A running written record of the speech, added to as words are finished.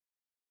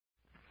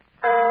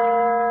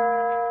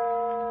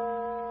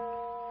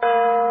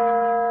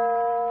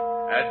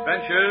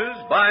Adventures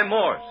by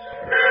Morse.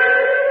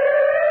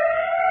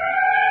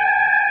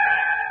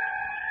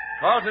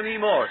 Carlton E.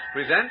 Morse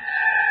presents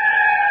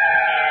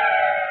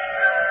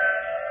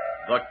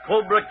The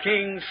Cobra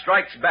King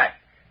Strikes Back,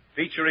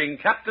 featuring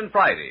Captain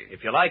Friday.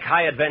 If you like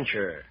high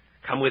adventure,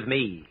 come with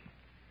me.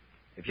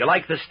 If you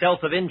like the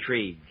stealth of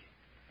intrigue,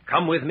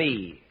 come with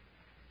me.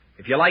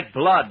 If you like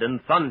blood and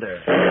thunder,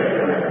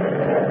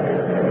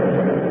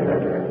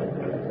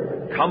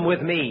 come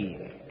with me.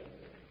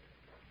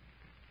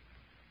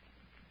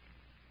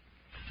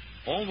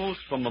 Almost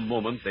from the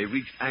moment they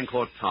reached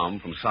Angkor Thom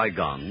from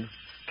Saigon,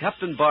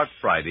 Captain Bart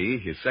Friday,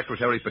 his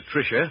secretary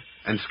Patricia,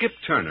 and Skip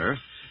Turner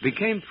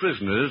became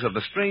prisoners of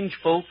the strange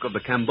folk of the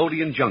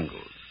Cambodian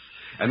jungles.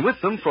 And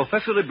with them,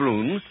 Professor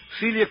Lebrun,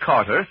 Celia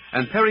Carter,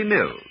 and Perry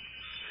Mills.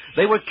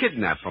 They were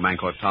kidnapped from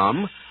Angkor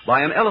Thom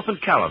by an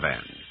elephant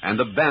caravan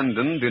and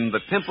abandoned in the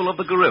Temple of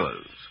the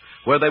Gorillas,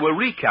 where they were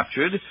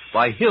recaptured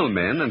by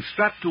hillmen and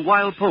strapped to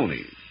wild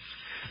ponies.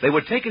 They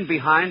were taken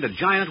behind a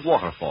giant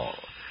waterfall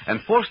and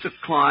forced to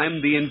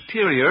climb the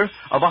interior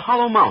of a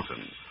hollow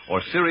mountain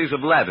or series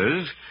of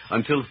ladders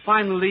until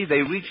finally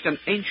they reached an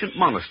ancient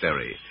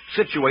monastery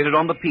situated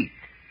on the peak.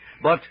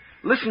 But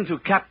listen to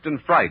Captain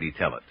Friday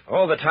tell it.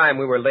 All the time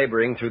we were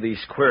laboring through these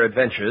queer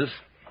adventures,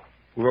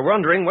 we were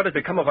wondering what had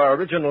become of our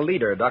original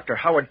leader, Dr.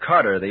 Howard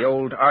Carter, the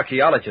old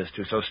archaeologist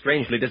who so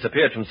strangely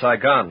disappeared from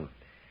Saigon,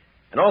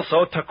 and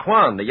also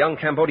Taquan, the young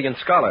Cambodian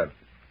scholar.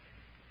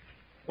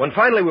 When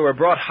finally we were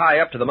brought high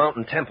up to the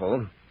mountain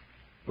temple,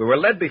 we were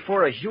led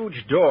before a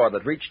huge door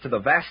that reached to the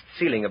vast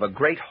ceiling of a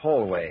great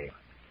hallway.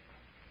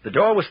 The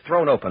door was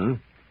thrown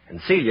open,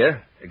 and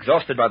Celia,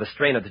 exhausted by the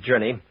strain of the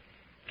journey,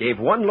 gave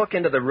one look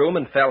into the room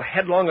and fell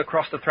headlong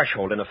across the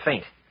threshold in a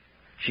faint.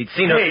 She'd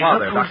seen her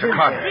father, Dr.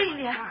 Carter.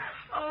 Celia.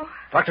 Oh.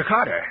 Dr.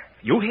 Carter,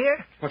 you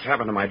here? What's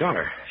happened to my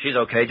daughter? She's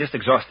okay, just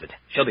exhausted.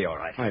 She'll be all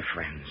right. My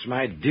friends,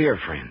 my dear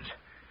friends.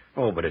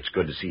 Oh, but it's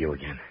good to see you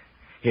again.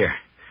 Here,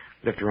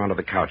 lift her onto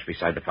the couch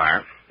beside the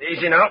fire.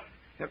 Easy now.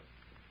 Yep.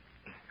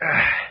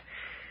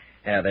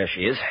 Yeah, there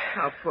she is.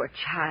 Oh, poor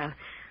child.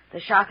 The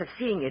shock of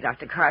seeing you,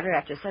 Dr. Carter,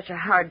 after such a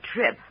hard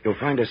trip. You'll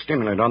find a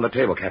stimulant on the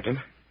table, Captain.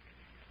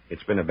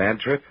 It's been a bad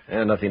trip.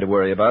 Yeah, nothing to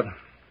worry about.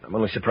 I'm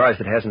only surprised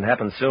it hasn't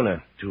happened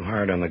sooner. Too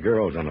hard on the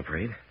girls, I'm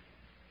afraid.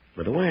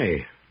 By the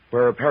way,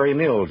 where are Perry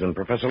Mills and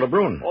Professor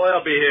Lebrun? Oh,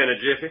 I'll be here in a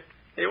jiffy.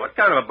 Hey, what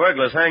kind of a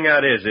burglar's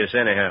hangout is this,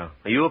 anyhow?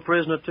 Are you a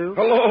prisoner, too?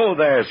 Hello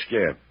there,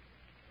 Skip.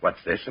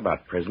 What's this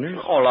about prisoners?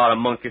 Oh, a lot of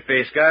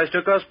monkey-faced guys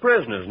took us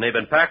prisoners, and they've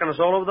been packing us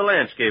all over the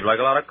landscape like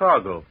a lot of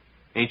cargo.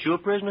 Ain't you a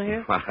prisoner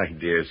here? My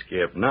dear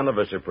Skip, none of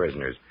us are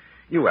prisoners.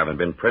 You haven't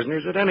been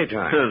prisoners at any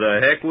time. The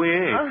heck we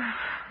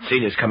ain't.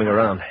 Celia's coming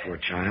around. Poor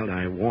child,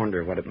 I warned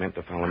her what it meant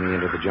to follow me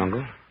into the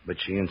jungle, but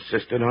she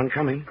insisted on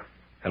coming.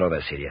 Hello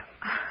there, Celia.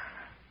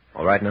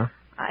 All right now?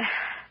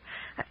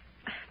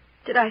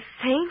 Did I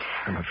faint?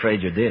 I'm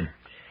afraid you did.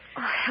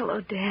 Oh,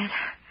 hello, Dad.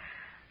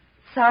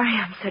 Sorry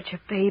I'm such a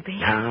baby.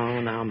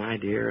 Now, my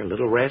dear, a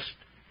little rest,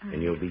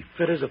 and you'll be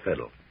fit as a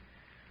fiddle.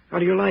 How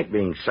do you like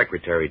being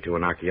secretary to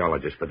an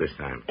archaeologist for this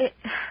time?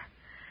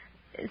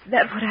 Is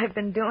that what I've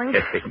been doing?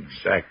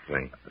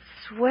 Exactly.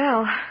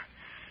 Swell.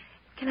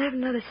 Can I have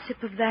another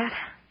sip of that?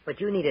 What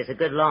you need is a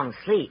good long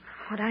sleep.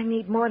 What I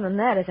need more than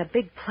that is a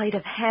big plate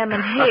of ham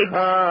and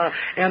eggs.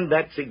 And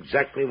that's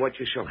exactly what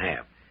you shall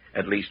have.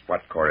 At least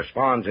what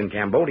corresponds in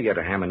Cambodia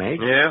to ham and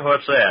eggs. Yeah,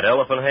 what's that?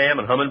 Elephant ham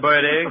and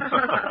hummingbird eggs?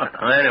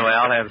 Anyway,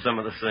 I'll have some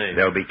of the same.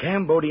 There'll be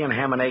Cambodian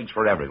ham and eggs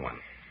for everyone.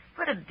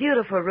 What a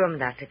beautiful room,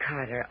 Dr.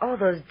 Carter. All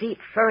those deep,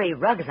 furry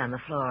rugs on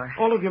the floor.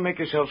 All of you make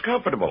yourselves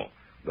comfortable.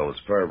 Those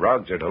fur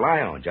rugs are to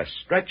lie on. Just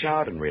stretch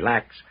out and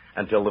relax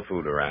until the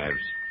food arrives.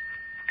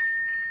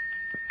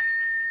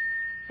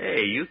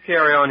 Hey, you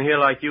carry on here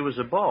like you was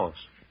the boss.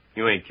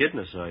 You ain't kidding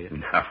us, are you?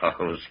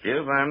 No,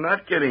 Skip, I'm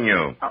not kidding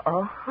you.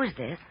 Uh-oh. Who's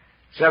this?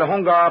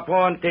 Serhunga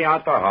pon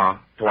teataha,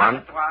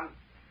 Tuan.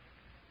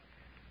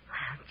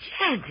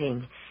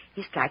 Chanting.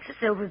 He strikes a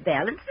silver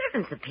bell and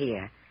servants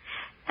appear.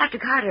 Dr.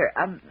 Carter,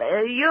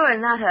 you're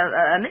not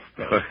a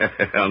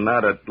mistake. Well,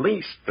 not at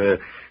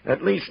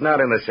least not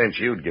in the sense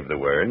you'd give the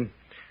word.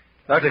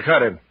 Dr.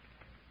 Carter,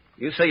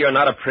 you say you're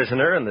not a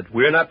prisoner and that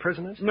we're not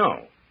prisoners?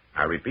 No.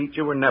 I repeat,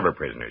 you were never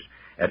prisoners.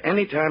 At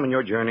any time in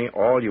your journey,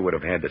 all you would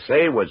have had to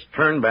say was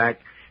turn back,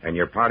 and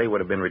your party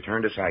would have been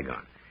returned to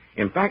Saigon.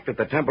 In fact, at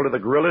the Temple of the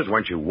Gorillas,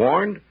 weren't you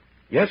warned?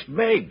 Yes,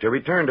 begged to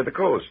return to the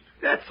coast.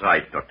 That's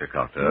right, Dr.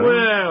 Carter.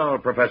 Well,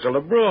 Professor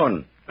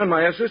Lebrun, and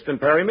my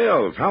assistant, Perry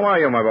Mills. How are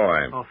you, my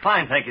boy? Oh,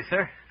 fine, thank you,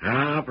 sir.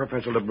 Ah,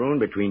 Professor Lebrun,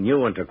 between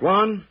you and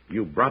Taquan,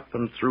 you brought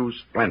them through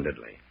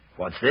splendidly.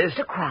 What's this?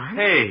 Taquan?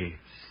 Hey,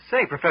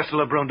 say, Professor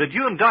Lebrun, did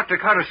you and Dr.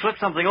 Carter slip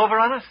something over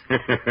on us?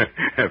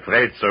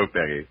 Afraid so,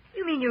 Perry.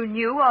 You mean you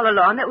knew all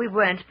along that we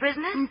weren't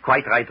prisoners?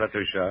 Quite right,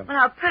 Patricia. Well,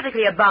 how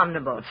perfectly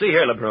abominable. See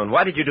here, Lebrun,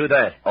 why did you do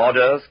that?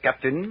 Orders,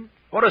 Captain.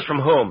 Orders from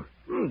whom?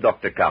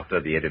 Dr.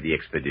 Carter, the head of the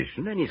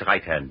expedition, and his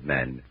right-hand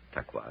man,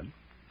 Taquan.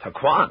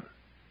 Taquan?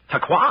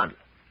 Taquan?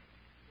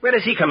 Where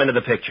does he come into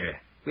the picture?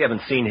 We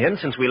haven't seen him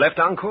since we left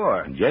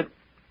Angkor. And yet,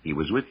 he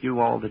was with you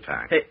all the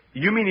time. Hey,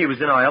 you mean he was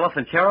in our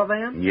elephant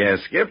caravan? Yes,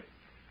 Skip.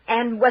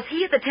 And was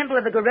he at the Temple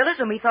of the Gorillas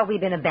when we thought we'd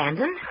been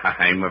abandoned?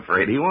 I'm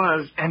afraid he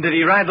was. And did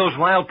he ride those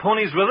wild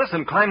ponies with us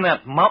and climb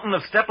that mountain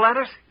of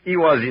stepladders? He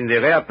was in the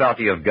rear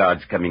party of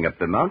guards coming up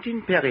the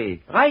mountain,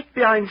 Perry. Right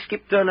behind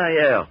Skip Turner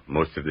here,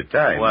 most of the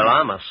time. Well,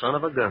 I'm a son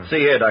of a gun. See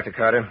here, Dr.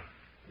 Carter.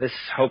 This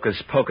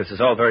hocus-pocus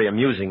is all very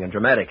amusing and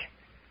dramatic.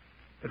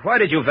 But why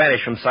did you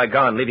vanish from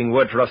Saigon, leaving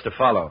word for us to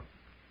follow?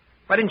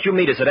 Why didn't you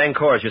meet us at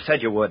Angkor as you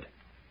said you would?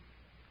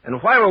 And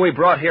why were we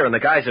brought here in the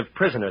guise of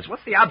prisoners?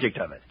 What's the object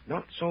of it?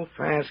 Not so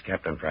fast,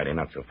 Captain Friday,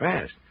 not so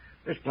fast.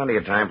 There's plenty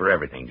of time for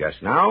everything.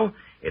 Just now,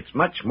 it's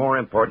much more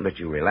important that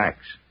you relax.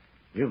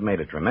 You've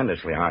made a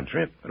tremendously hard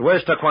trip. But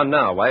where's Taquan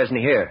now? Why isn't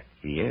he here?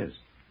 He is.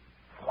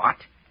 What?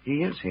 He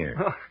is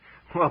here.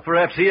 Well,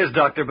 perhaps he is,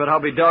 Doctor, but I'll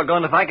be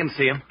doggone if I can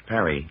see him.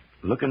 Perry,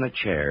 look in the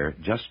chair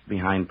just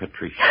behind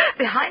Patricia.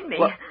 Behind me?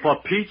 Well, for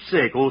Pete's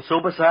sake, old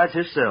so besides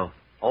himself.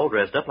 All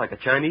dressed up like a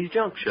Chinese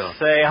junk shop.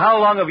 Say,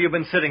 how long have you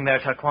been sitting there,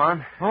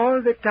 Taquan?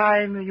 All the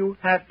time you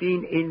have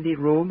been in the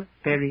room,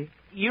 Perry.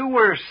 You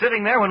were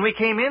sitting there when we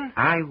came in?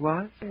 I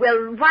was.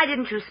 Well, why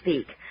didn't you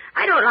speak?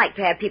 I don't like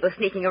to have people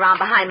sneaking around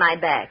behind my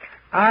back.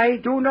 I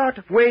do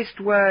not waste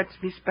words,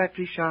 Miss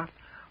Patricia.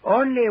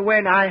 Only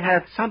when I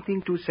have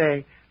something to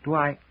say do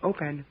I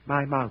open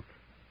my mouth.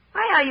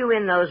 Why are you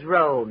in those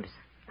robes?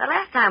 The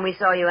last time we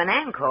saw you in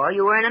Angkor,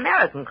 you were in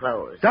American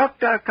clothes.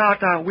 Dr.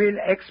 Carter will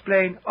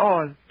explain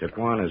all.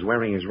 Taquan is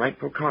wearing his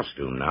rightful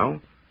costume now,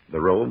 the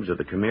robes of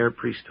the Khmer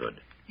priesthood.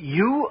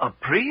 You, a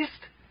priest?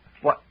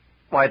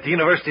 Why, at the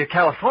University of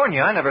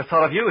California, I never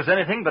thought of you as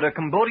anything but a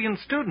Cambodian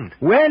student.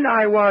 When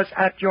I was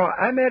at your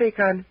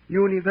American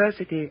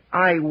university,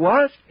 I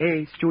was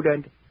a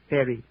student,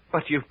 Perry.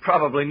 But you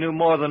probably knew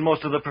more than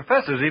most of the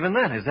professors even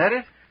then, is that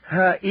it?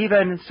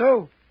 Even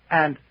so.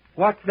 And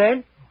what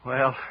then?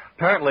 Well,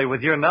 apparently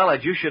with your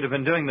knowledge, you should have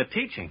been doing the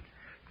teaching.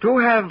 To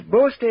have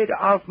boasted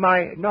of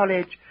my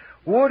knowledge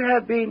would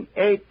have been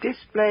a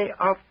display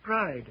of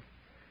pride.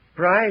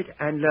 Pride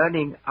and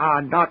learning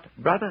are not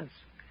brothers.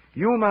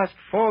 You must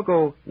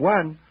forego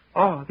one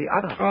or the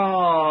other.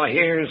 Oh,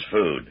 here's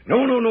food.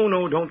 No,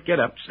 don't get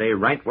up. Stay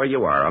right where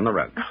you are on the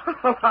rug.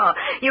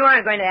 You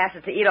aren't going to ask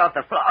us to eat off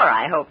the floor,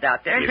 I hope,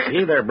 Doctor. You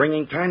see, they're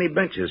bringing tiny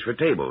benches for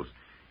tables.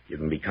 You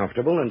can be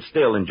comfortable and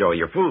still enjoy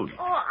your food.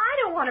 Oh,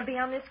 I don't want to be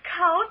on this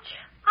couch.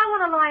 I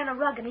want to lie on a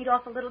rug and eat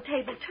off a little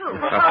table,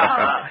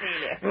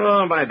 too.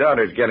 Oh, my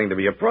daughter's getting to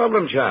be a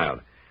problem child.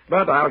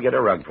 But I'll get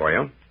a rug for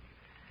you.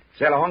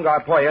 C'est le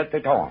hongar poya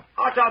teton.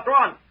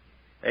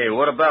 Hey,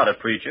 what about it,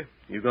 preacher?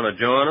 You going to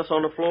join us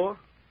on the floor?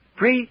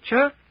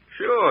 Preacher?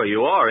 Sure,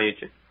 you are,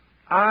 ain't you?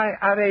 I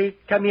am a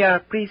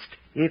Khmer priest,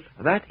 if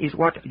that is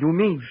what you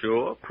mean.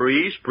 Sure.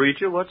 Priest,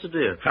 preacher, what's the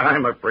deal?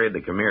 I'm afraid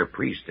the Khmer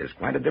priest is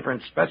quite a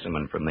different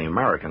specimen from the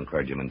American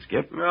clergyman,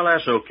 Skip. Well,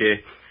 that's okay.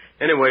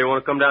 Anyway, you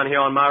want to come down here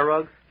on my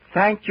rug?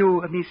 Thank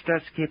you,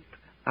 Mr. Skip.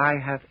 I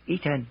have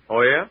eaten.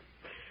 Oh, yeah?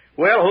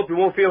 Well, hope you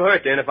won't feel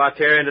hurt then if I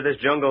tear into this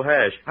jungle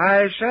hash.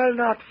 I shall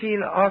not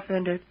feel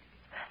offended.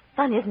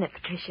 Fun, isn't it,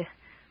 Patricia?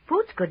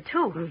 Food's good,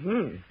 too.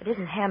 Mm-hmm. It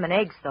isn't ham and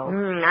eggs, though.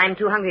 I'm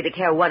too hungry to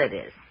care what it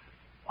is.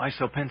 Why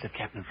so pensive,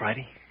 Captain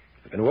Friday?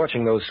 I've been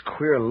watching those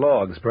queer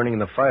logs burning in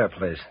the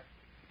fireplace.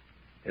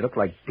 They look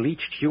like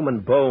bleached human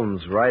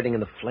bones riding in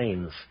the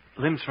flames.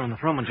 Limbs from the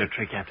Frominger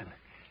tree, Captain.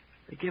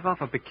 They give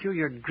off a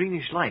peculiar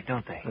greenish light,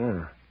 don't they?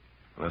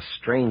 A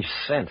strange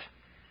scent.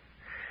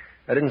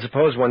 I didn't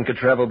suppose one could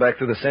travel back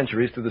through the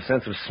centuries through the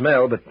sense of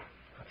smell, but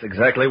that's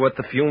exactly what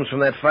the fumes from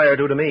that fire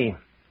do to me.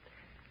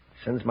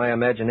 Sends my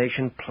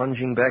imagination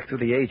plunging back through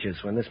the ages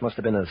when this must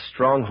have been a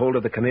stronghold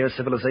of the Khmer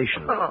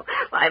civilization. Oh,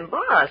 why,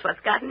 boss, what's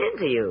gotten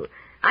into you?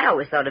 I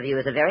always thought of you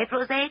as a very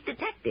prosaic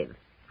detective.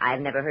 I've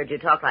never heard you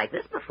talk like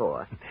this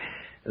before.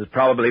 It's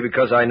probably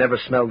because I never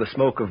smelled the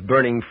smoke of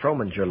burning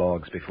Frominger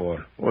logs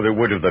before. Well, the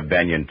wood of the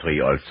banyan tree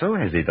also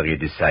has a very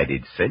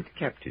decided scent,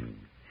 Captain.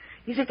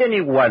 Is it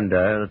any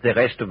wonder that the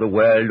rest of the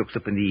world looks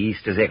upon the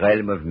East as a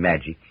realm of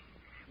magic,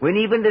 when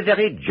even the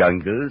very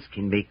jungles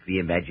can make the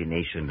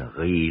imagination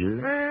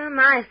reel?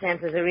 My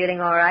senses are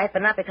reeling all right,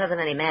 but not because of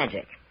any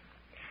magic.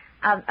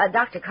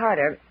 Dr.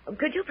 Carter,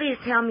 could you please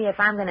tell me if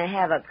I'm going to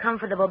have a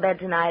comfortable bed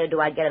tonight, or do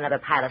I get another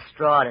pile of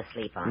straw to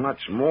sleep on? Much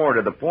more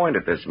to the point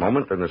at this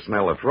moment than the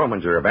smell of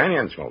Frominger or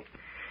banyan smoke.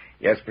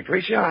 Yes,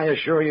 Patricia, I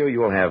assure you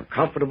you'll have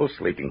comfortable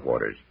sleeping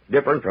quarters.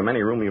 Different from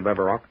any room you've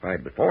ever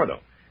occupied before, though.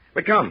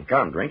 But come,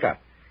 drink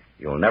up.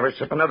 You'll never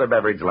sip another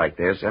beverage like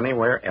this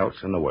anywhere else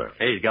in the world.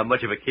 Hey, you got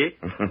much of a kick?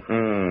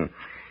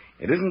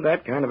 It isn't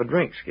that kind of a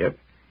drink, Skip.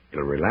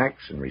 It'll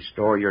relax and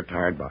restore your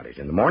tired bodies.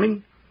 In the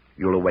morning,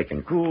 you'll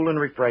awaken cool and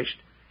refreshed,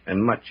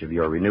 and much of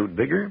your renewed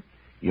vigor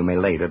you may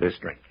lay to this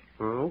drink.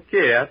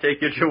 Okay, I'll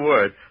take you at your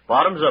word.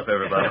 Bottoms up,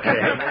 everybody.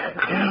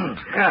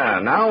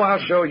 Now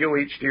I'll show you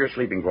each to your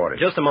sleeping quarters.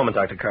 Just a moment,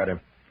 Dr.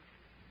 Carter.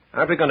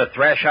 Aren't we going to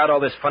thrash out all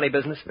this funny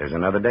business? There's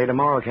another day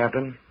tomorrow,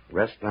 Captain.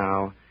 Rest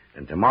now,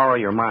 and tomorrow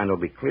your mind will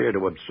be clear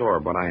to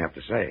absorb what I have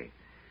to say.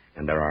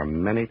 And there are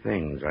many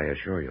things, I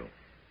assure you.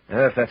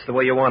 If that's the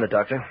way you want it,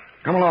 Doctor.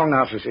 Come along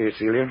now,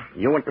 Cecilia.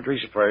 You and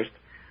Patricia first.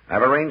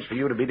 I've arranged for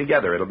you to be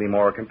together. It'll be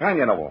more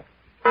companionable.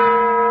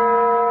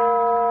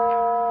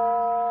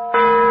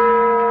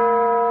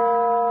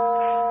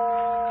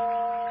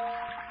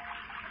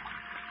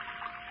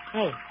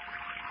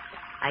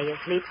 Are you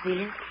asleep,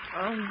 Celia?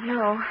 Oh,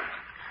 no.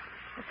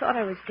 I thought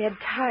I was dead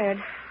tired.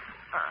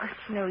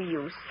 It's no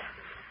use.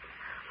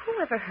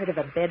 Who ever heard of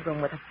a bedroom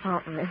with a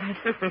fountain in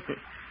it?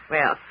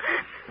 Well,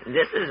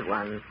 this is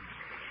one.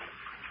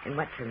 And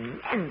what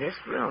tremendous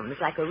rooms,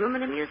 like a room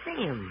in a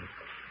museum.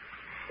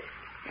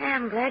 Yeah,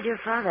 I'm glad your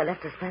father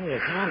left us plenty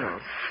of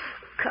candles.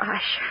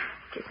 Gosh,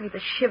 gives me the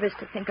shivers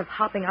to think of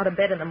hopping out of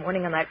bed in the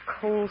morning on that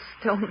cold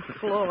stone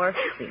floor.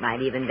 We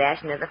might even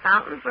dash into the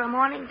fountain for a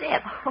morning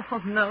dip.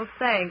 Oh, no,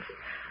 thanks.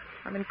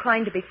 I'm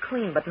inclined to be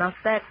clean, but not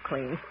that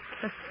clean.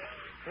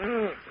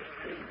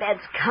 Bed's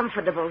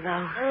comfortable,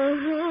 though.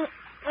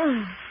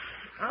 Mm-hmm.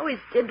 I always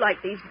did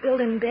like these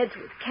built-in beds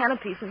with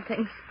canopies and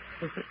things.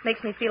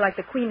 Makes me feel like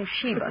the Queen of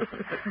Sheba.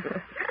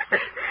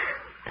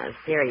 Now,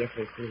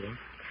 seriously, Celia,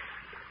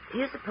 do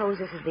you suppose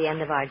this is the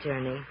end of our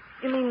journey?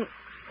 You mean,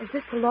 is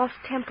this the lost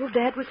temple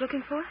Dad was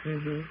looking for?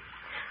 Mm-hmm.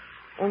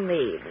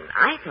 Only,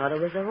 I thought it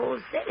was a whole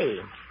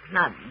city,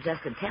 not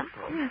just a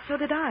temple. Yeah, so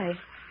did I.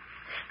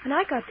 And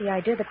I got the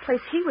idea the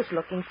place he was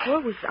looking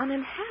for was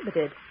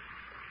uninhabited.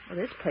 Well,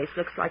 this place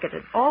looks like it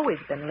had always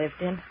been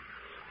lived in.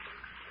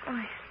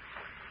 Oh,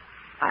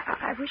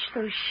 I wish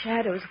those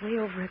shadows way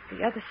over at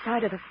the other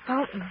side of the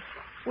fountain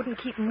wouldn't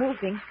keep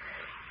moving.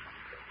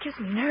 It gives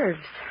me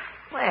nerves.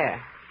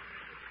 Where?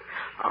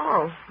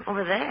 Oh,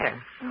 over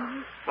there.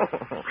 Uh-huh.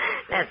 Oh,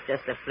 that's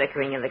just the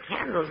flickering of the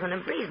candles when a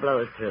breeze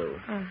blows through.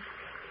 The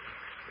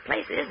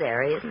place is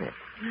airy, isn't it?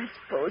 I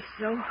suppose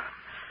so.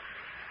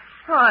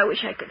 Oh, I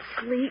wish I could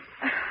sleep.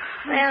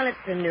 Well, it's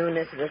the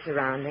newness of the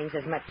surroundings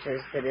as much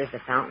as it is the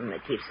fountain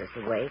that keeps us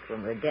awake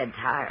when we're dead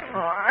tired. Oh,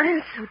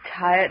 I'm so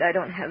tired I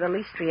don't have the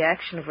least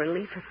reaction of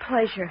relief or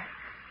pleasure.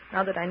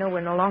 Now that I know we're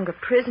no longer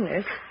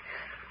prisoners.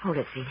 Hold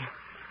it, Celia.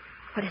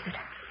 What is it?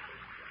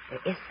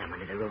 There is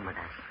someone in the room with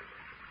us.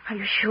 Are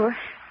you sure?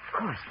 Of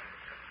course.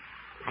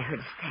 I heard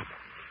a step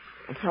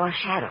and saw a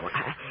shadow.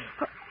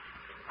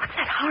 What's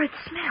that horrid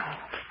smell?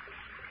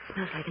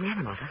 Smells like an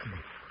animal, doesn't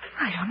it?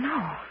 I don't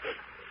know.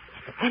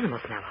 It's an animal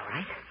smell, all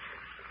right.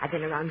 I've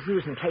been around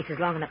zoos and places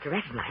long enough to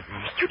recognize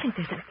that. You think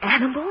there's an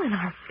animal in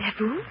our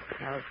bedroom? It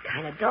smells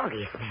kind of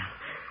doggy smell.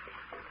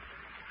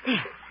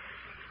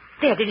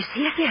 There, did you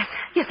see it?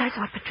 Yes, I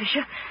saw it,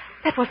 Patricia.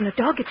 That wasn't a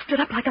dog. It stood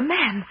up like a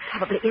man.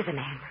 Probably is a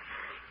man.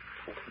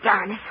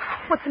 Darn it.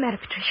 What's the matter,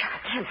 Patricia? I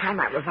can't find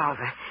my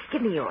revolver.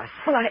 Give me yours.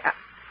 Well, I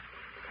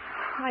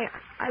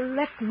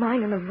left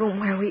mine in the room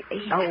where we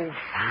ate. Oh,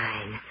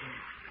 fine.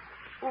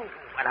 Oh,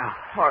 what a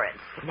horrid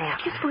smell.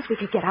 Do you suppose we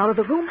could get out of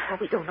the room? Well,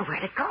 we don't know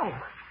where to go.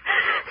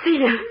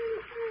 Celia,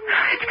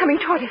 it's coming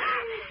toward us.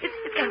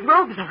 It's got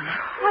robes on it.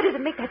 Why does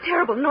it make that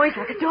terrible noise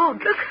like a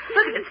dog?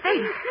 Look at its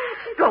face.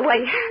 Go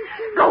away.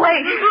 Go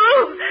away.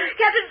 Oh,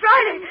 Captain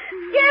Friday.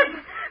 Skip.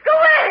 Go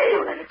away.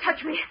 Don't let it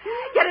touch me.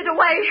 Get it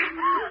away.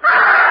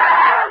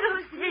 No,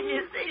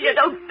 Celia,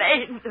 don't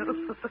faint. Help.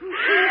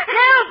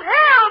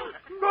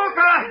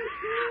 Cobra!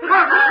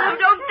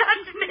 Don't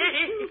touch me.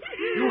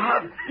 You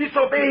have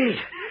disobeyed.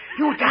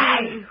 You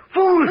die.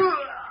 Fool!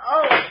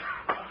 Oh,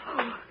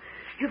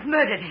 you've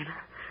murdered him.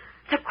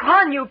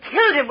 Taquan, you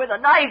killed him with a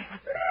knife.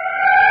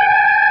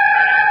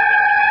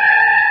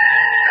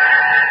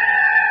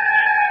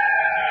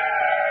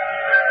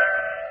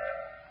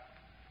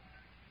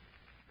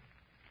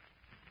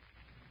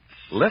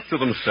 Left to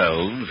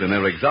themselves in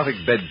their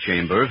exotic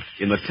bedchamber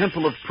in the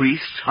temple of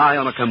priests high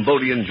on a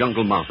Cambodian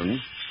jungle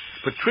mountain,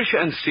 Patricia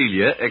and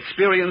Celia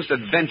experienced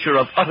adventure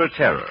of utter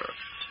terror.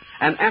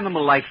 An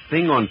animal-like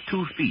thing on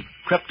 2 feet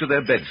crept to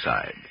their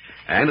bedside,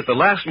 and at the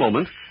last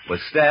moment was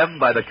stabbed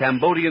by the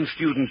Cambodian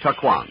student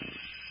Taquan.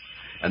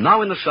 And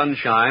now in the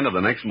sunshine of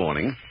the next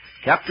morning,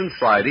 Captain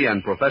Friday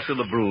and Professor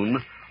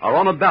Lebrun are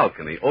on a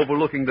balcony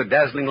overlooking the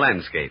dazzling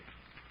landscape.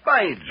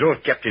 By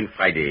George, Captain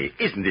Friday,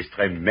 isn't this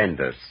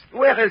tremendous?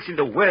 Where else in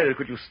the world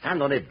could you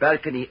stand on a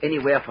balcony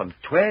anywhere from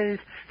 12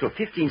 to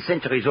 15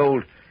 centuries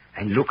old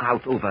and look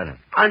out over an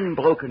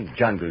unbroken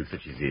jungle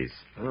such as this?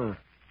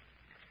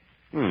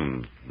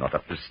 Not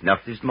up to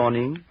snuff this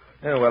morning?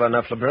 Yeah, well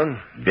enough, Lebrun.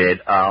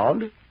 Bed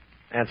hard?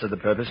 Answered the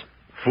purpose.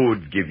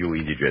 Food give you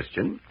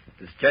indigestion?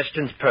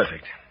 Digestion's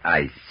perfect.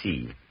 I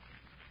see.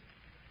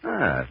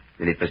 Then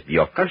it must be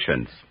your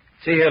conscience.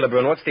 See here,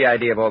 Lebrun, what's the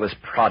idea of all this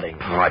prodding?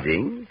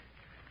 Prodding?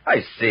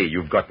 I say,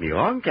 you've got me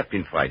wrong,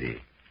 Captain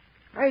Friday.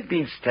 I've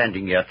been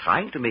standing here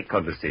trying to make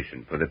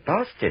conversation for the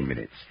past 10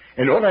 minutes,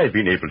 and all I've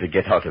been able to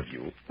get out of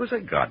you was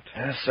a grunt.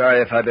 Sorry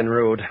if I've been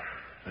rude,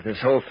 but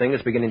this whole thing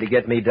is beginning to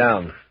get me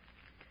down.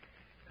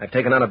 I've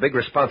taken on a big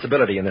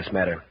responsibility in this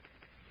matter.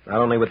 Not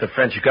only with the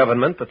French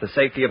government, but the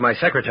safety of my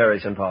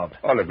secretaries involved.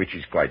 All of which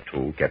is quite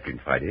true, Captain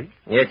Friday.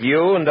 Yet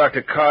you and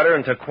Dr. Carter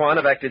and Taquan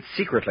have acted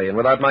secretly and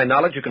without my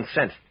knowledge or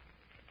consent.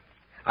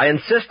 I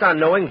insist on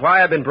knowing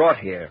why I've been brought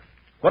here,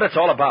 what it's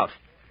all about.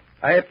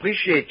 I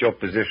appreciate your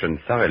position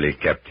thoroughly,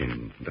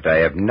 Captain, but I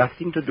have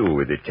nothing to do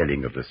with the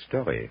telling of the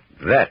story.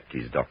 That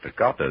is Dr.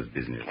 Carter's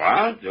business.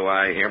 What? Do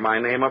I hear my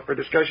name up for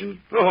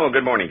discussion? Oh,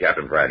 good morning,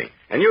 Captain Friday.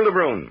 And you,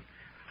 Lebrun.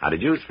 How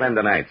did you spend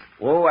the night?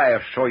 Oh, I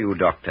assure you,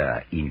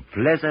 Doctor, in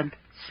pleasant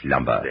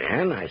slumber.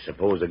 Then I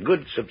suppose a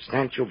good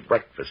substantial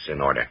breakfast's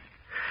in order.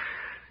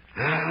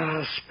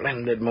 Ah,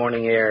 splendid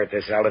morning air at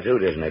this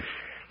altitude, isn't it?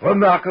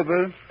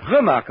 Remarkable.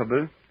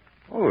 Remarkable.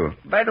 Oh,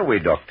 by the way,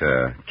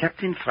 Doctor,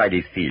 Captain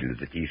Friday feels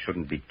that he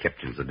shouldn't be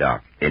kept in the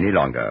dark any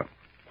longer.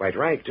 Quite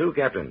right, too,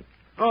 Captain.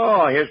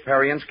 Oh, here's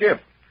Perry and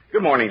Skip.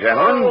 Good morning,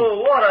 gentlemen. Oh,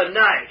 what a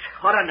night.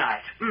 What a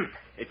night.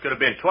 It could have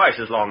been twice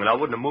as long, and I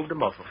wouldn't have moved a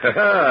muscle.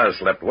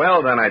 Slept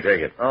well, then, I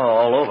take it. Oh,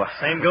 all over.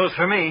 Same goes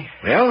for me.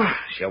 Well,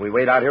 shall we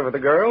wait out here for the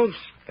girls?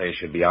 They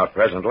should be out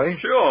presently.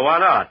 Sure, why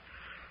not?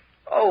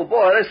 Oh,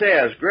 boy, this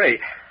air's great.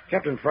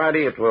 Captain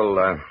Friday,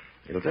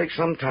 it'll take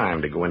some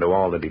time to go into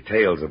all the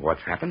details of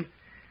what's happened.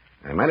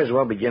 I might as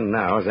well begin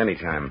now as any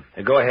time.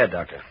 Go ahead,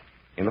 Doctor.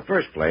 In the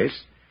first place,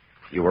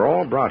 you were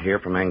all brought here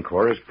from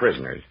Angkor as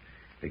prisoners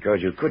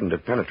because you couldn't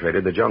have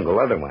penetrated the jungle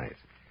otherwise.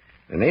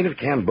 The native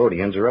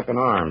Cambodians are up in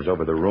arms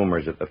over the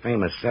rumors that the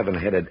famous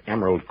seven-headed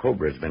emerald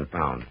cobra has been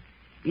found.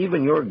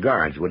 Even your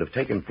guards would have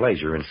taken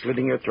pleasure in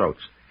slitting your throats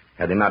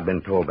had they not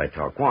been told by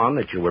Talquan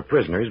that you were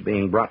prisoners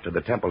being brought to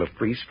the temple of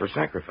priests for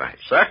sacrifice.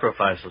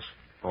 Sacrifices?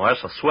 Oh,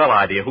 that's a swell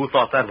idea. Who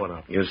thought that one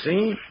up? You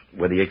see,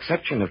 with the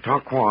exception of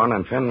Talquan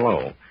and Fen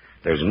Lo,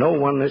 there's no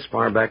one this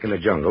far back in the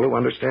jungle who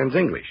understands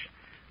English.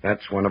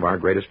 That's one of our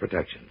greatest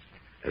protections.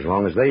 As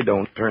long as they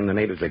don't turn the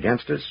natives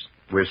against us,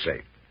 we're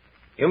safe.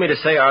 You mean to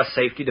say our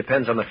safety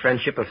depends on the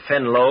friendship of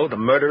Fen Lo, the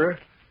murderer?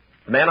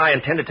 The man I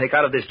intend to take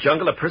out of this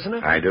jungle a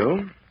prisoner? I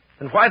do.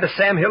 Then why the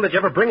Sam Hill did you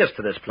ever bring us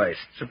to this place?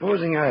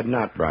 Supposing I had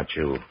not brought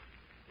you,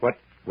 what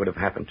would have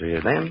happened to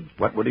you then?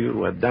 What would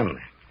you have done?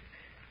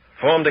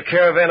 Formed a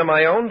caravan of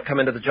my own, come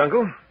into the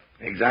jungle?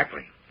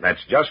 Exactly.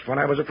 That's just what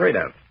I was afraid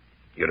of.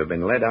 You'd have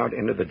been led out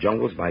into the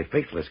jungles by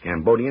faithless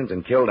Cambodians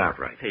and killed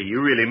outright. Hey,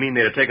 you really mean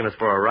they'd have taken us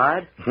for a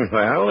ride?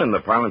 Well, in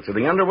the parlance of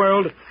the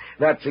underworld,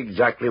 that's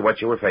exactly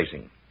what you were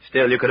facing.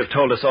 Still, you could have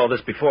told us all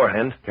this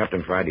beforehand.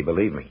 Captain Friday,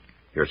 believe me,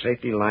 your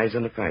safety lies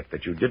in the fact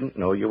that you didn't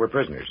know you were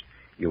prisoners.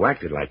 You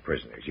acted like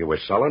prisoners. You were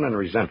sullen and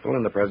resentful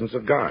in the presence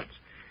of guards.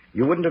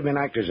 You wouldn't have been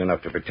actors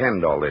enough to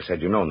pretend all this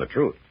had you known the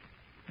truth.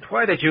 But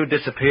why did you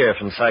disappear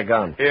from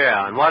Saigon?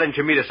 Yeah, and why didn't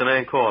you meet us in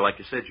Angkor like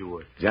you said you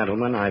would?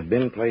 Gentlemen, I've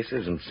been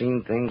places and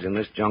seen things in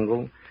this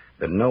jungle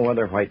that no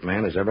other white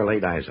man has ever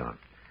laid eyes on.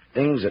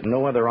 Things that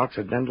no other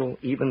Occidental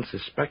even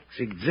suspects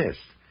exist.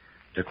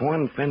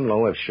 Taquan Fen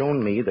Lo have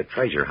shown me the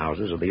treasure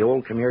houses of the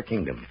old Khmer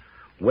kingdom.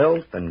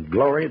 Wealth and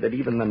glory that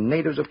even the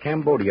natives of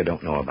Cambodia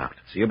don't know about.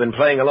 So you've been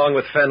playing along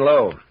with Fen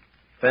Lo.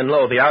 Fen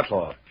Lo, the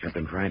outlaw.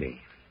 Captain Friday,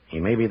 he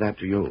may be that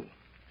to you.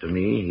 To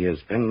me, he is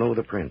Fen Lo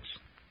the prince.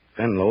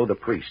 Fen Lo the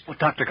priest. Well,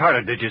 Dr.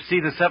 Carter, did you see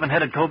the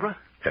seven-headed cobra?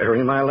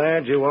 Harry, my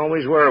lad, you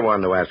always were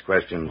one to ask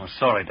questions. Oh,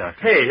 sorry, Doctor.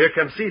 Hey, here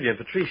comes Celia and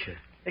Patricia.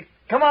 Hey,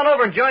 come on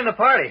over and join the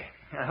party.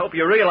 I hope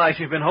you realize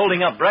you've been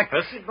holding up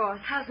breakfast. Hey, boss,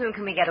 how soon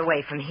can we get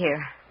away from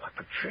here? Why,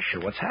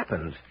 Patricia, what's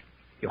happened?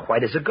 You're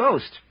white as a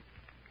ghost.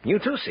 You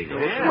too, Celia.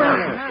 Well,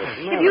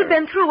 if you'd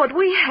been through what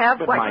we have,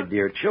 But, why... my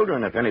dear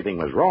children, if anything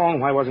was wrong,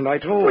 why wasn't I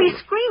told? We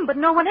screamed, but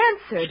no one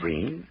answered.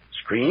 Screamed?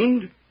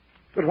 Screamed?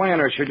 But why on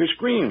earth should you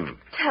scream?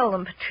 Tell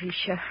them,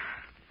 Patricia.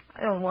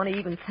 I don't want to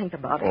even think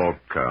about it. Oh,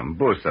 come,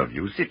 both of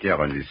you, sit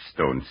here on this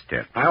stone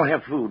step. I'll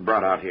have food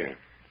brought out here.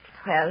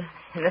 Well,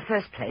 in the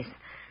first place,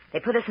 they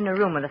put us in a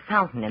room with a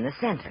fountain in the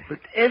center. But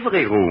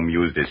every room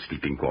used as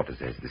sleeping quarters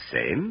is the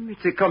same.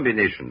 It's a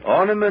combination.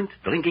 Ornament,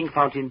 drinking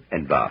fountain,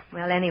 and bath.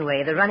 Well,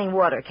 anyway, the running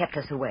water kept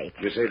us awake.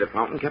 You say the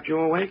fountain kept you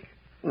awake?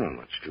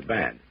 That's too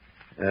bad.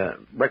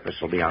 Breakfast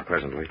will be out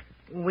presently.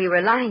 We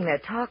were lying there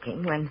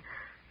talking when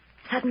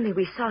suddenly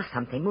we saw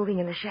something moving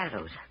in the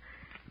shadows.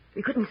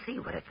 We couldn't see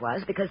what it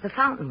was because the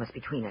fountain was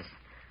between us.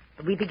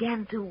 But we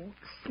began to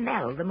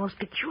smell the most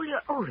peculiar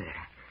odor,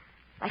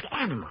 like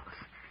animals.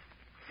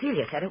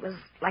 Celia said it was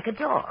like a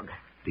dog.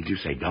 Did you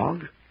say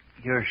dog?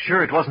 You're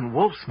sure it wasn't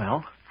wolf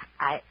smell?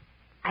 I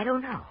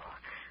don't know.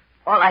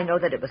 All I know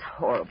that it was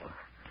horrible.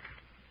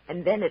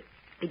 And then it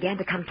began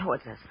to come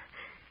towards us.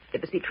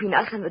 It was between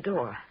us and the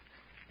door.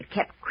 It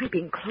kept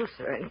creeping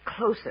closer and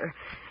closer.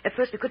 At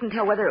first we couldn't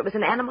tell whether it was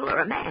an animal or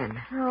a man.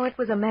 Oh, it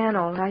was a man,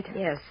 all right.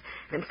 Yes.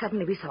 Then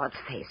suddenly we saw its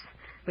face.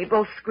 We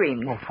both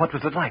screamed. Well, what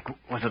was it like?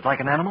 Was it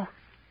like an animal?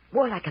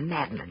 More like a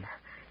madman.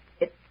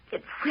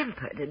 It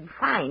whimpered and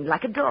whined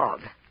like a dog.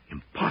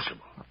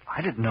 Impossible.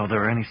 I didn't know there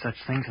were any such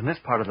things in this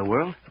part of the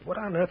world. What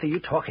on earth are you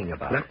talking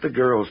about? Let the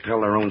girls tell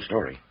their own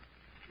story.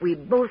 We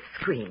both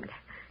screamed.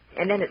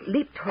 And then it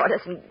leaped toward us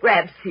and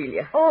grabbed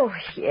Celia. Oh,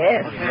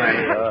 yes.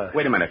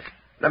 Wait a minute.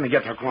 Let me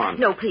get Taquan.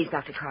 No, please,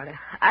 Dr. Carter.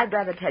 I'd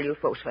rather tell you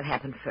folks what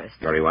happened first.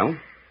 Very well.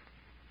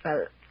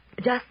 Well,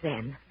 just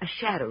then, a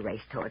shadow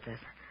raced towards us.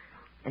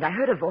 And I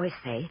heard a voice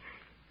say,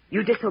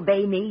 "You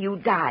disobey me, you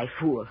die,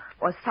 fool."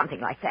 Or something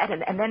like that.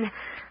 And then...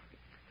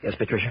 Yes,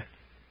 Patricia?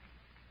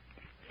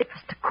 It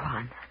was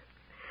Taquan.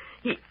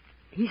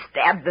 He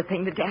stabbed the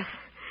thing to death.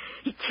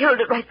 He killed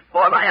it right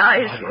before my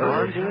eyes.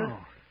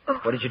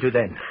 What did you do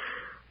then?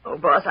 Oh,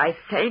 boss, I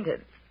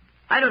fainted.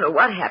 I don't know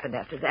what happened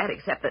after that,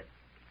 except that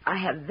I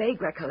have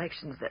vague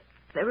recollections that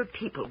there were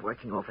people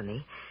working over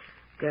me.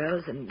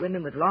 Girls and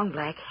women with long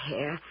black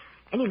hair,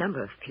 any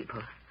number of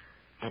people.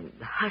 And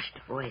hushed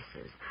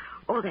voices,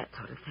 all that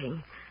sort of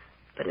thing.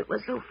 But it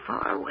was so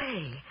far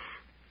away.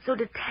 so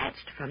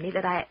detached from me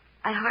that I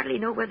hardly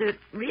know whether it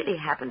really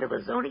happened or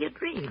was only a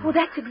dream. Well,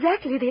 that's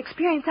exactly the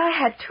experience I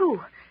had, too.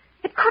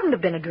 It couldn't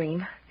have been a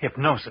dream.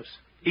 Hypnosis.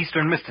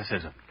 Eastern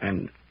mysticism.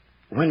 And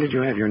when did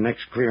you have your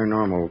next clear,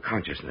 normal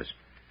consciousness?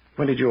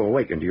 When did you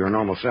awaken to your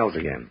normal selves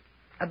again?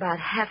 About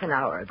half an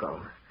hour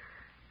ago.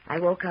 I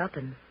woke up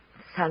and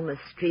the sun was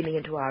streaming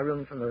into our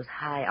room from those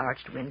high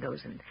arched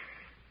windows, and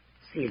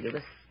Celia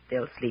was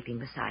still sleeping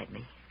beside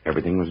me.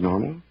 Everything was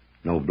normal?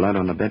 No blood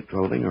on the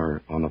bedclothing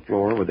or on the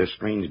floor where this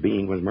strange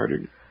being was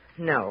murdered?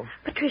 No.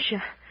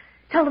 Patricia,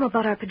 tell them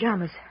about our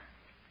pajamas.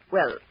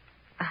 Well,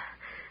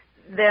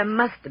 there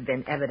must have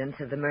been evidence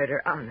of the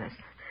murder on us.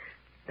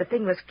 The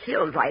thing was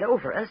killed right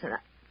over us, and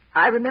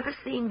I remember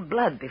seeing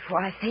blood before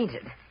I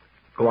fainted.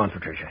 Go on,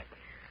 Patricia.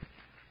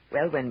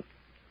 Well,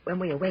 when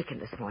we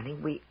awakened this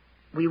morning,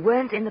 we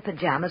weren't in the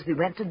pajamas we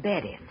went to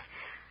bed in.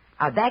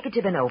 Our baggage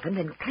had been opened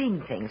and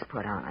clean things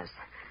put on us.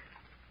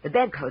 The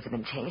bedclothes had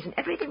been changed, and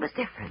everything was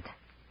different.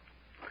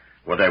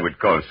 What I would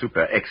call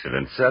super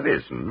excellent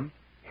service, hmm?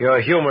 Your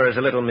humor is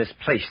a little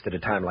misplaced at a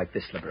time like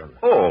this, LeBrun.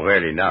 Oh,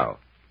 really now?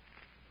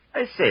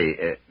 I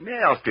say, may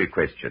I ask you a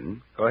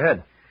question? Go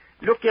ahead.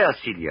 Look here,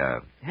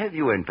 Celia. Have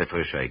you and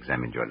Patricia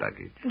examined your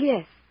luggage?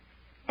 Yes.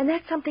 And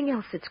that's something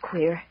else that's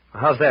queer.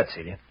 How's that,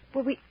 Celia?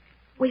 Well,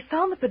 we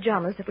found the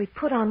pajamas that we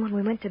put on when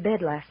we went to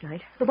bed last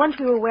night. The ones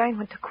we were wearing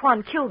when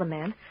Taquan killed the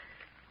man.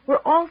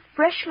 Were all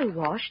freshly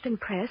washed and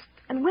pressed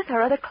and with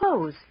our other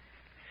clothes.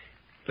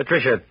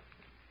 Patricia,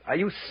 are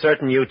you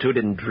certain you two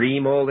didn't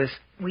dream all this?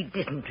 We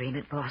didn't dream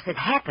it, boss. It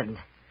happened.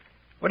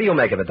 What do you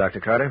make of it, Dr.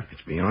 Carter?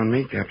 It's beyond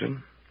me,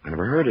 Captain. I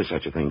never heard of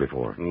such a thing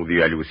before. Oh,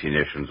 the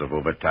hallucinations of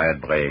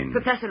overtired brains.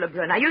 Professor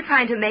Lebrun, are you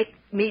trying to make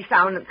me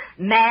sound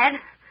mad?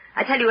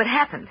 I tell you what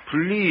happened.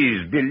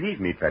 Please believe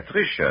me,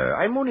 Patricia.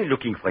 I'm only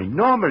looking for a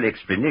normal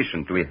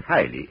explanation to a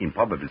highly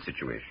improbable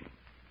situation.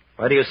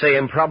 Why do you say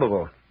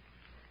improbable?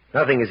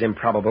 Nothing is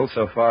improbable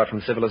so far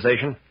from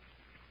civilization.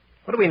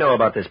 What do we know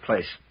about this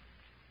place?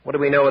 What do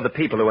we know of the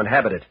people who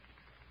inhabit it?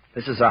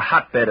 This is a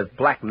hotbed of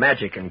black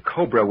magic and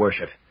Cobra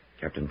worship.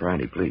 Captain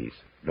Friday, please,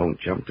 don't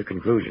jump to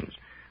conclusions.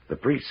 The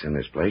priests in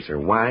this place are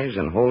wise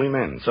and holy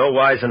men. So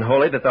wise and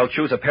holy that they'll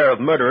choose a pair of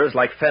murderers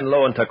like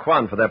Fenlo and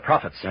Taquan for their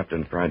prophets.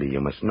 Captain Friday,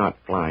 you must not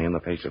fly in the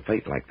face of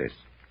fate like this.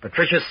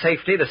 Patricia's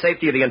safety, the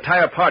safety of the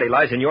entire party,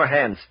 lies in your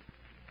hands.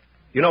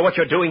 You know what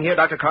you're doing here,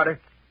 Dr. Carter?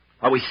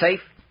 Are we safe?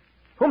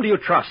 Whom do you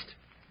trust?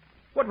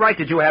 What right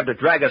did you have to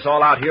drag us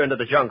all out here into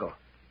the jungle?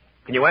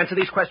 Can you answer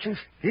these questions?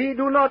 He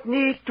do not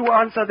need to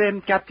answer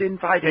them, Captain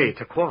Friday.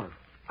 Hey, Taquan.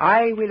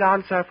 I will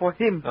answer for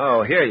him.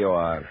 Oh, here you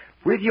are.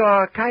 With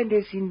your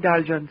kindest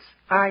indulgence,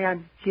 I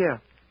am here.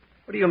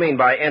 What do you mean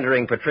by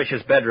entering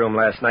Patricia's bedroom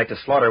last night to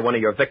slaughter one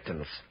of your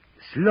victims?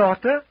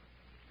 Slaughter?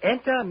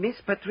 Enter Miss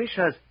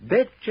Patricia's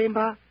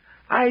bedchamber?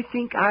 I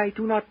think I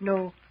do not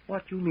know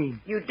what you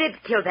mean. You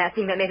did kill that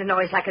thing that made a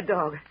noise like a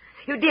dog.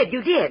 You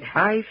did.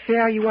 I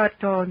fear you are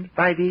torn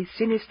by the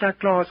sinister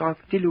claws of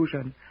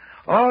delusion.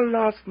 All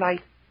last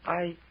night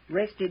I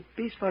rested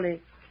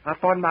peacefully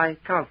upon my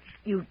couch.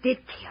 You did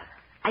kill.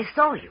 I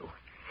saw you.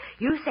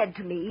 You said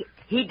to me,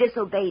 he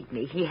disobeyed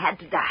me. He had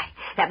to die.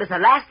 That was the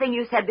last thing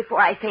you said before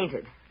I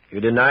fainted.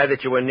 You deny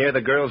that you were near the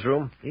girl's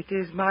room? It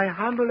is my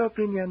humble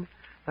opinion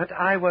that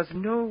I was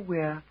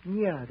nowhere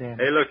near them.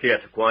 Hey, look here,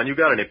 Taquan. You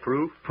got any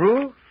proof?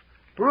 Proof?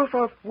 Proof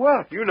of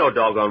what? You know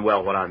doggone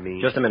well what I mean.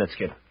 Just a minute,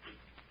 Skid.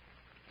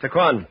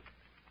 Taquan,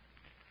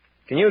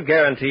 can you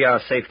guarantee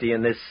our safety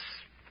in this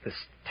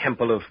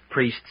temple of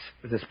priests,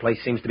 as this place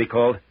seems to be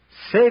called?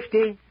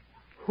 Safety?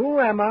 Who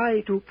am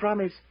I to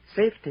promise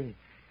safety?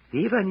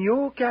 Even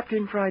you,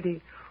 Captain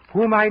Friday,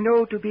 whom I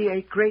know to be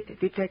a great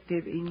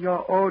detective in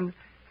your own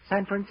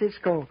San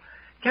Francisco,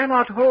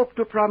 cannot hope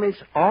to promise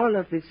all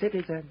of the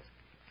citizens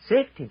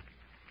safety.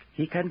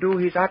 He can do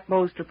his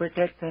utmost to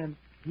protect them,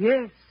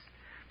 yes,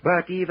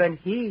 but even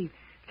he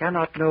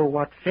cannot know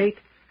what fate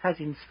has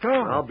in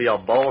store. I'll be a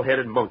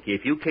bald-headed monkey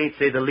if you can't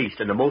say the least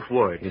and the most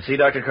words. You see,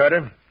 Dr.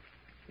 Carter?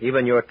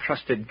 Even your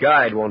trusted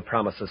guide won't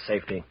promise us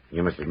safety.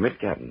 You must admit,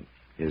 Captain,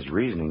 his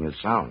reasoning is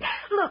sound.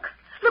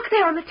 Look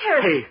there on the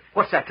terrace. Hey,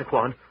 what's that,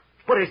 Taquan?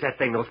 What is that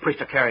thing those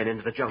priests are carrying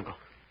into the jungle?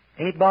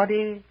 A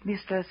body,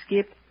 Mr.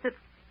 Skip.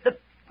 The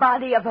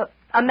body of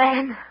a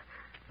man?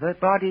 The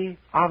body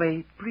of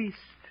a priest.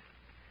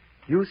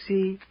 You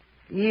see,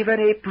 even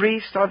a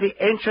priest of the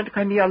ancient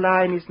Khmer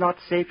line is not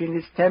safe in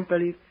his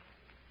temple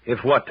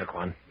If what,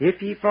 Taquan? if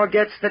he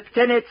forgets the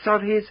tenets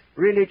of his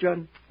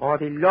religion or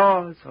the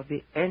laws of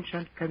the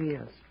ancient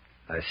Khmers.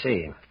 I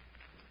see.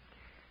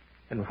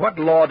 And what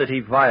law did he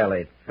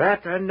violate?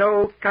 That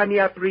no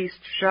Khmer priest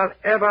shall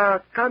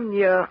ever come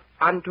near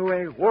unto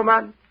a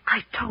woman. I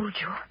told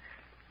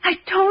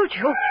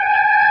you.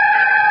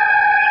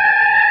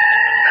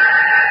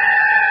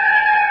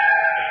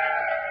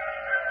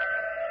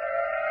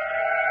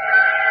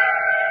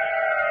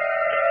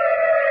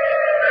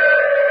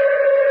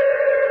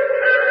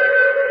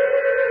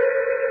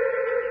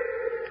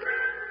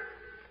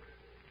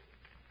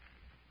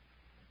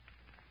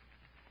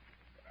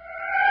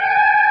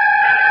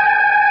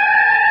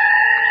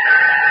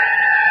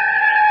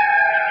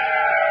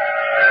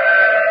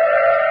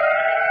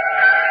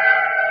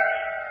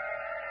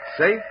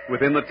 safe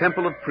within the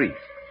temple of priests,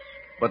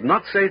 but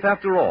not safe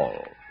after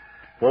all.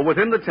 For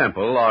within the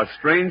temple are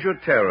stranger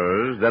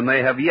terrors than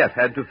they have yet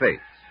had to face.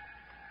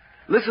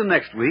 Listen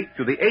next week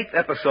to the 8th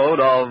episode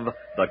of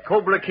The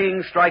Cobra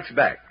King Strikes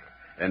Back,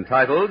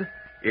 entitled,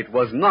 It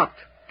Was Not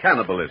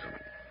Cannibalism.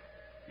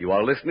 You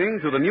are listening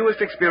to the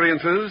newest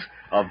experiences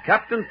of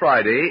Captain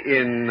Friday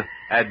in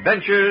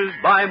Adventures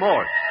by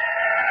Morse.